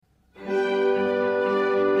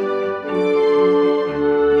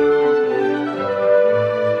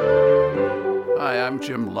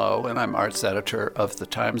I'm arts editor of the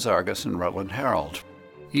Times-Argus and Rutland Herald.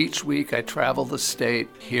 Each week I travel the state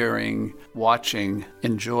hearing, watching,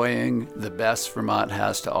 enjoying the best Vermont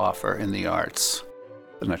has to offer in the arts.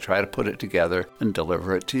 And I try to put it together and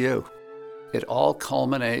deliver it to you. It all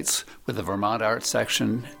culminates with the Vermont Arts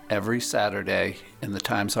section every Saturday in the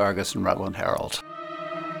Times-Argus and Rutland Herald.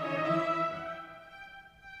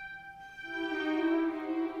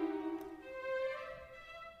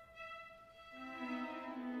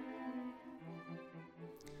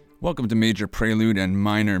 Welcome to Major Prelude and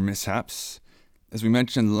Minor Mishaps. As we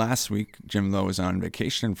mentioned last week, Jim Lowe is on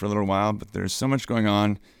vacation for a little while, but there's so much going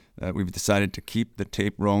on that we've decided to keep the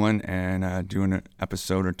tape rolling and do an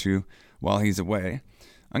episode or two while he's away.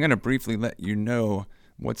 I'm going to briefly let you know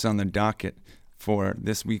what's on the docket for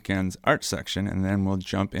this weekend's art section, and then we'll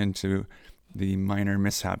jump into the Minor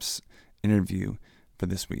Mishaps interview for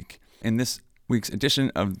this week. In this week's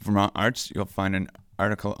edition of Vermont Arts, you'll find an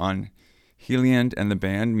article on Heliand and the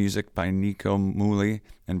Band, music by Nico Muhly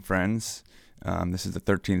and friends. This is the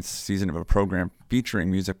 13th season of a program featuring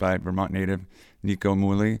music by Vermont native Nico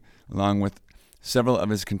Muhly, along with several of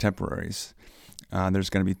his contemporaries. There's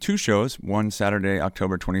going to be two shows, one Saturday,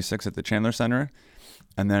 October 26th at the Chandler Center,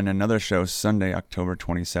 and then another show Sunday, October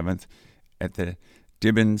 27th at the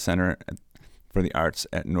Dibben Center for the Arts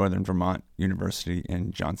at Northern Vermont University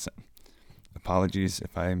in Johnson. Apologies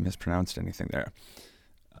if I mispronounced anything there.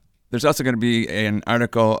 There's also going to be an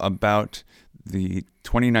article about the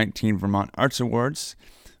 2019 Vermont Arts Awards.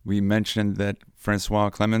 We mentioned that Francois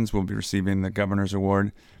Clemens will be receiving the Governor's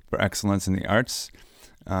Award for Excellence in the Arts.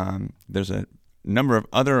 There's a number of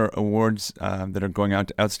other awards that are going out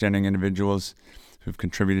to outstanding individuals who've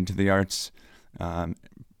contributed to the arts.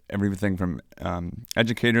 Everything from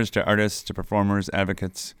educators to artists to performers,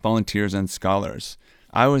 advocates, volunteers, and scholars.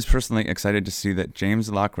 I was personally excited to see that James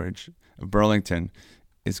Lockridge of Burlington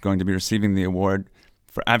is going to be receiving the award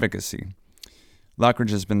for advocacy.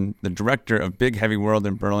 Lockridge has been the director of Big Heavy World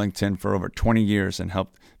in Burlington for over 20 years and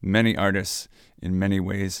helped many artists in many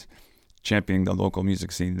ways championing the local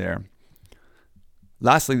music scene there.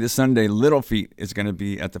 Lastly, this Sunday, Little Feat is going to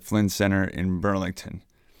be at the Flynn Center in Burlington.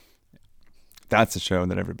 That's a show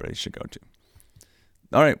that everybody should go to.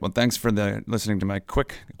 All right, well, thanks for listening to my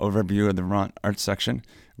quick overview of the Vermont Arts section.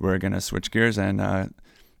 We're going to switch gears and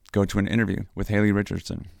go to an interview with Haley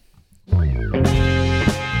Richardson.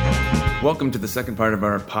 Welcome to the second part of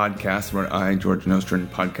our podcast where I, George Nostrin,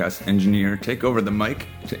 podcast engineer, take over the mic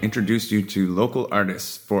to introduce you to local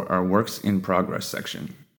artists for our Works in Progress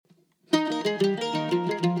section.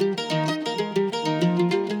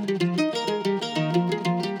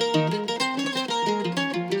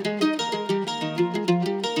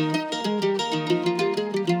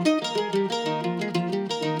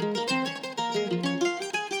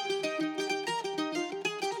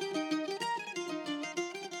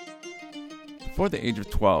 Before the age of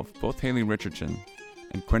 12, both Haley Richardson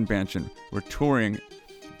and Quinn Banchin were touring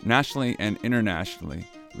nationally and internationally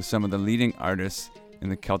with some of the leading artists in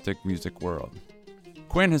the Celtic music world.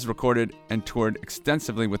 Quinn has recorded and toured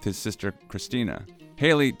extensively with his sister Christina.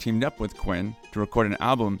 Haley teamed up with Quinn to record an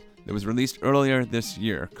album that was released earlier this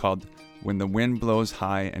year called When the Wind Blows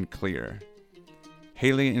High and Clear.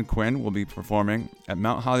 Haley and Quinn will be performing at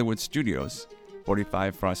Mount Hollywood Studios,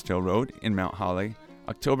 45 Frost Hill Road in Mount Holly,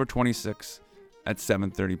 October 26th at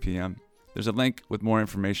 7:30 p.m. There's a link with more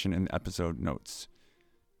information in the episode notes.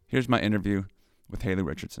 Here's my interview with Haley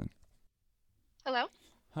Richardson. Hello.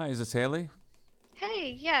 Hi, is this Haley?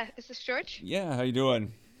 Hey, yeah. Is this George? Yeah, how you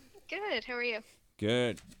doing? Good. How are you?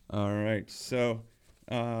 Good. All right. So,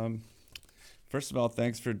 first of all,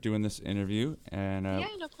 thanks for doing this interview. And yeah,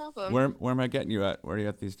 no problem. Where am I getting you at? Where are you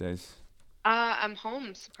at these days? I'm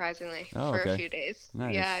home, surprisingly, for okay. a few days.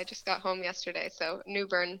 Nice. Yeah, I just got home yesterday, so New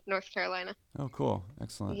Bern, North Carolina. Oh, cool.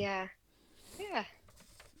 Excellent. Yeah.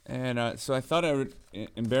 And so I thought I would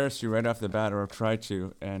embarrass you right off the bat, or try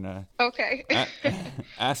to, and okay.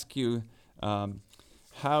 ask you,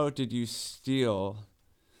 how did you steal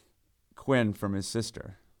Quinn from his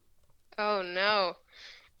sister? Oh, no.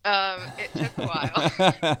 It took a while.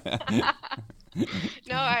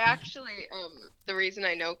 No, I actually, the reason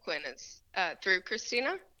I know Quinn is through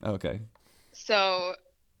Christina. Okay. So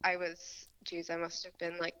I must have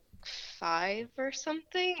been like 5 or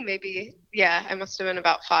something. Maybe, yeah, I must have been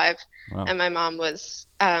about 5. Wow. And my mom was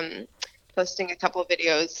posting a couple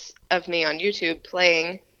videos of me on YouTube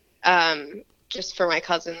playing just for my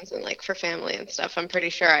cousins and like for family and stuff. I'm pretty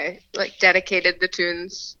sure I like dedicated the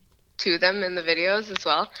tunes to them in the videos as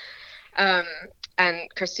well. And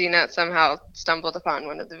Christina somehow stumbled upon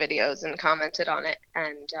one of the videos and commented on it.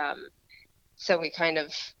 And so we kind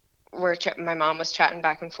of my mom was chatting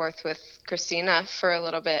back and forth with Christina for a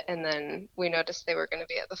little bit, and then we noticed they were going to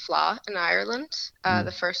be at the Fleadh in Ireland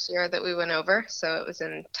the first year that we went over. So it was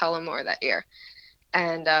in Tullamore that year.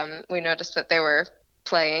 And we noticed that they were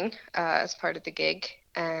playing as part of the gig,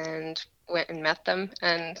 and went and met them.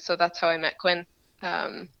 And so that's how I met Quinn,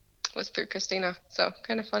 was through Christina. So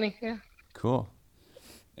kind of funny, yeah. Cool.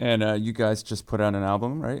 And you guys just put out an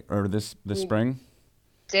album, right? Or this spring?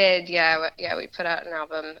 Did, yeah. We put out an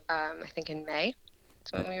album, I think in May.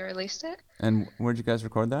 That's when we released it. And where'd you guys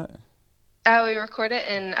record that? We recorded it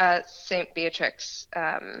in St. Beatrix,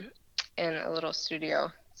 in a little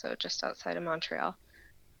studio, so just outside of Montreal.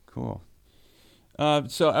 Cool.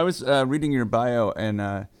 So I was reading your bio,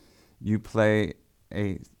 and you play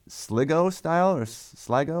a Sligo style, or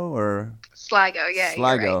Sligo, or Sligo, yeah.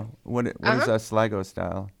 Sligo. You're right. What is a Sligo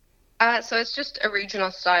style? So it's just a regional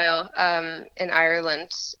style in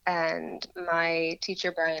Ireland, and my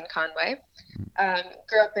teacher Brian Conway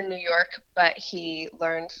grew up in New York, but he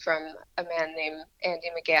learned from a man named Andy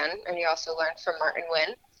McGann, and he also learned from Martin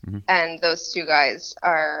Wynn, and those two guys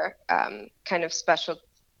are kind of special.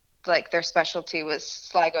 Like their specialty was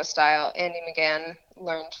Sligo style. Andy McGann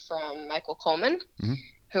learned from Michael Coleman,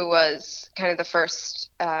 who was kind of the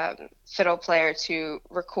first fiddle player to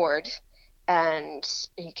record, and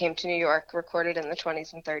he came to New York, recorded in the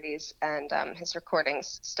 20s and 30s, and his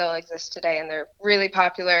recordings still exist today, and they're really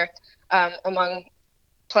popular among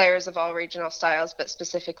players of all regional styles, but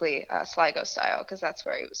specifically Sligo style, because that's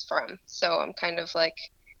where he was from. So I'm kind of like,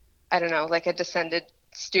 I don't know, like a descended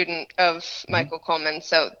student of Michael Coleman.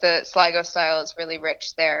 So the Sligo style is really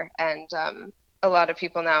rich there, and a lot of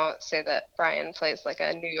people now say that Brian plays like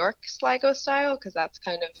a New York Sligo style, because that's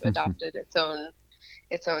kind of adopted its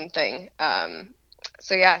own thing.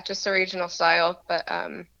 So yeah, just a regional style, but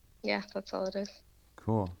yeah, that's all it is.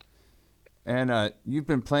 Cool. And you've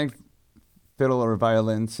been playing fiddle or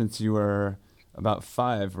violin since you were about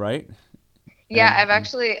 5, right? Yeah,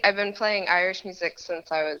 I've been playing Irish music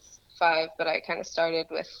since I was 5, but I kind of started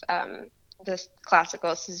with this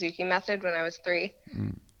classical Suzuki method when I was 3.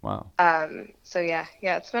 Wow. So yeah,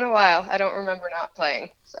 it's been a while. I don't remember not playing.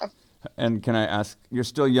 So. And can I ask, you're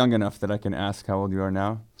still young enough that I can ask how old you are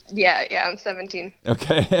now? Yeah, I'm 17.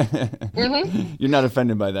 Okay. You're not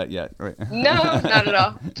offended by that yet, right? No, not at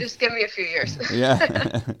all. Just give me a few years.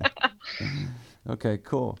 Yeah. Okay,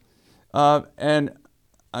 cool. And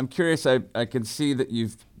I'm curious, I can see that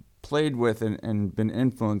you've played with and been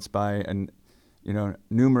influenced by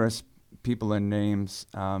numerous people and names.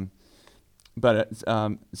 But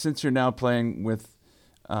since you're now playing with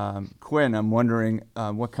Quinn, I'm wondering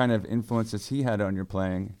what kind of influences he had on your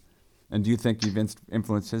playing, and do you think you've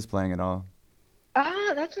influenced his playing at all?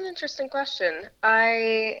 That's an interesting question.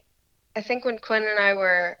 I think when Quinn and I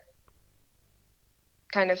were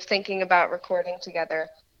kind of thinking about recording together,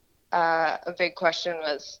 a big question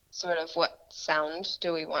was sort of what sound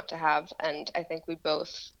do we want to have, and I think we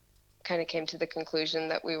both kind of came to the conclusion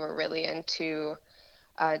that we were really into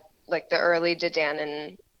like the early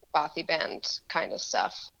Dedan Bothy band kind of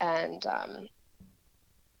stuff. And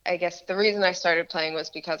I guess the reason I started playing was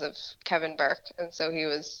because of Kevin Burke, and so he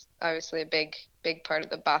was obviously a big part of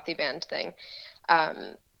the Bothy band thing.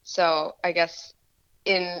 So I guess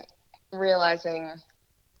in realizing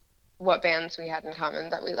what bands we had in common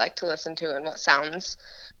that we liked to listen to and what sounds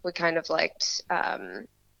we kind of liked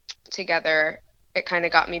together, it kind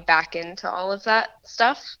of got me back into all of that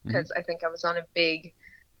stuff, because I think I was on a big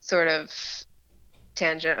sort of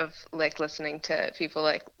tangent of like listening to people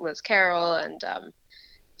like Liz Carroll and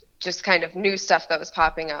just kind of new stuff that was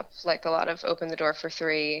popping up, like a lot of Open the Door for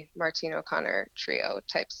Three, Martine O'Connor trio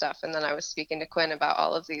type stuff. And then I was speaking to Quinn about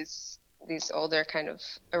all of these older kind of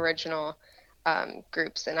original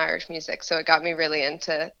groups in Irish music. So it got me really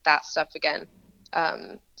into that stuff again.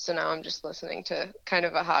 So now I'm just listening to kind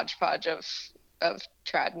of a hodgepodge of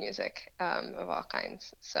trad music of all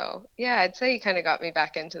kinds. So yeah, I'd say he kind of got me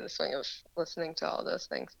back into the swing of listening to all those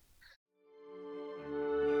things.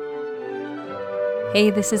 Hey,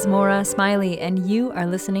 this is Maura Smiley, and you are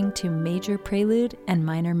listening to Major Prelude and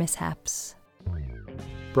Minor Mishaps.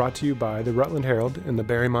 Brought to you by the Rutland Herald and the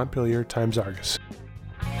Barry Montpelier Times-Argus.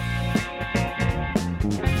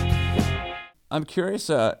 I'm curious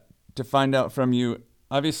to find out from you.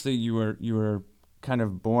 Obviously, you were kind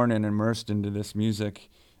of born and immersed into this music.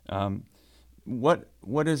 What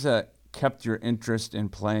has kept your interest in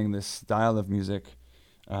playing this style of music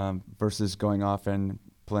versus going off and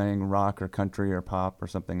playing rock or country or pop or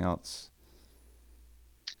something else?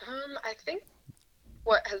 I think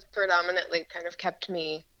what has predominantly kind of kept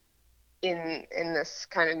me in this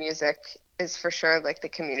kind of music is for sure like the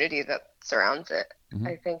community that surrounds it. Mm-hmm.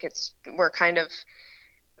 I think we're kind of,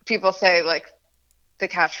 people say like the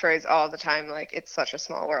catchphrase all the time, like it's such a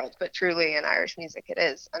small world, but truly in Irish music it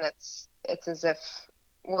is. And it's as if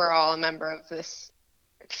we're all a member of this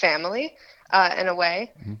family in a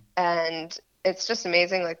way. Mm-hmm. And it's just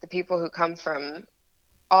amazing, like the people who come from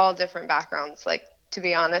all different backgrounds. Like, to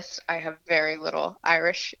be honest, I have very little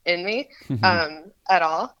Irish in me at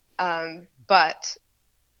all. But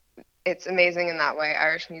it's amazing in that way,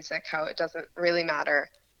 Irish music, how it doesn't really matter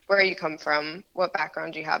where you come from, what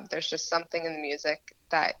background you have. There's just something in the music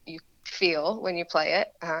that you feel when you play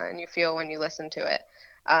it, and you feel when you listen to it.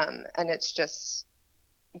 And it's just,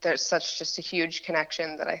 there's such just a huge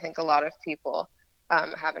connection that I think a lot of people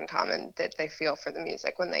have in common, that they feel for the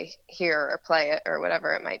music when they hear or play it or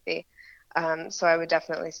whatever it might be. So I would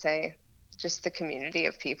definitely say just the community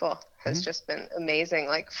of people has just been amazing,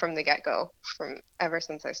 like from the get-go, from ever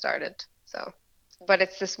since I started. So, but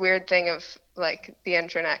it's this weird thing of like the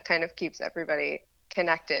internet kind of keeps everybody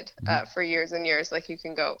connected for years and years. Like you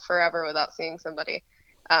can go forever without seeing somebody,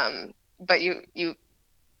 but you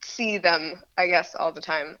see them, I guess, all the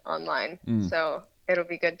time online. So it'll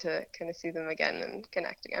be good to kind of see them again and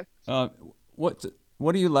connect again.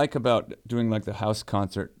 What do you like about doing like the house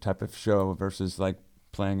concert type of show versus like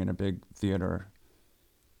playing in a big theater?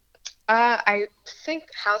 I think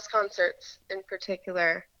house concerts in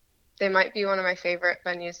particular, they might be one of my favorite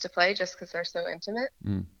venues to play just because they're so intimate.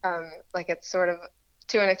 Like it's sort of,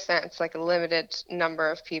 to an extent, it's like a limited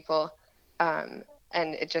number of people. And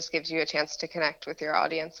it just gives you a chance to connect with your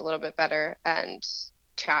audience a little bit better and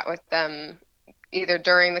chat with them either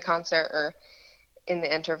during the concert or in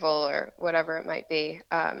the interval or whatever it might be.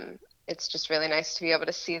 It's just really nice to be able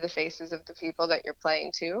to see the faces of the people that you're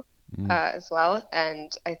playing to as well.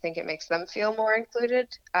 And I think it makes them feel more included,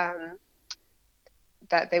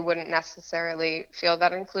 that they wouldn't necessarily feel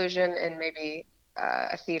that inclusion in maybe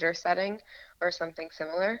a theater setting or something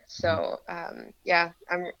similar. So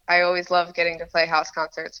I always love getting to play house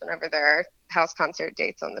concerts whenever there are house concert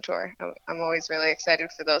dates on the tour. I'm always really excited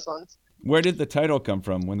for those ones. Where did the title come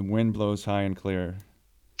from, When the Wind Blows High and Clear?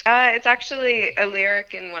 It's actually a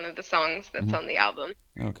lyric in one of the songs that's on the album.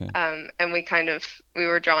 Okay. And we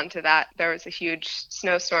were drawn to that. There was a huge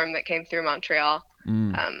snowstorm that came through Montreal.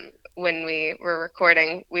 When we were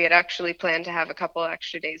recording, we had actually planned to have a couple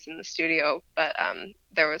extra days in the studio, but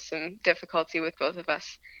there was some difficulty with both of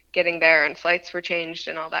us getting there, and flights were changed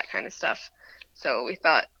and all that kind of stuff. So we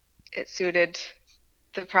thought it suited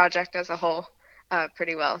the project as a whole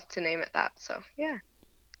pretty well to name it that. So yeah.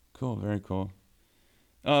 Cool. Very cool.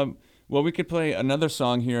 Well, we could play another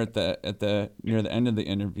song here at the near the end of the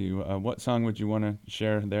interview. What song would you want to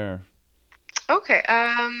share there? Okay.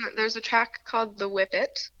 There's a track called The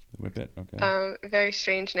Whippet. The Whippet. Okay. Very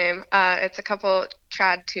strange name. It's a couple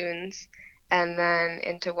trad tunes, and then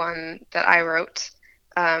into one that I wrote,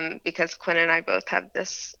 because Quinn and I both have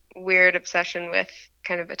this weird obsession with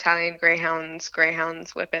kind of Italian greyhounds,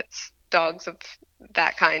 whippets, dogs of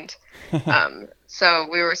that kind. So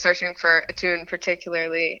we were searching for a tune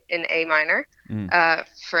particularly in A minor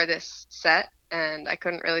for this set, and I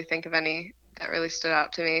couldn't really think of any that really stood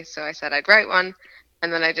out to me. So I said I'd write one,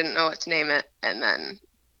 and then I didn't know what to name it, and then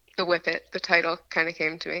The Whippet, the title, kind of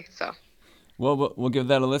came to me. So well, we'll give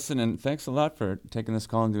that a listen, and thanks a lot for taking this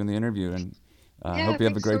call and doing the interview, and I hope you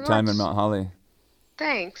have a great time in Mount Holly.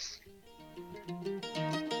 Thanks.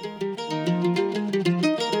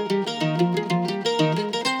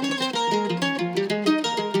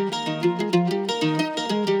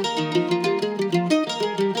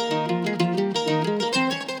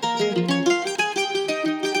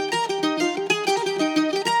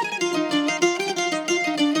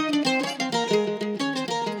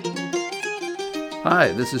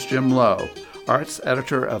 Hi, this is Jim Lowe, arts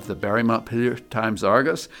editor of the Barre Montpelier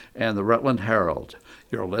Times-Argus and the Rutland Herald.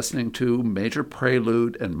 You're listening to Major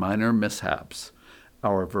Prelude and Minor Mishaps,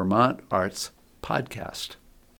 our Vermont Arts podcast.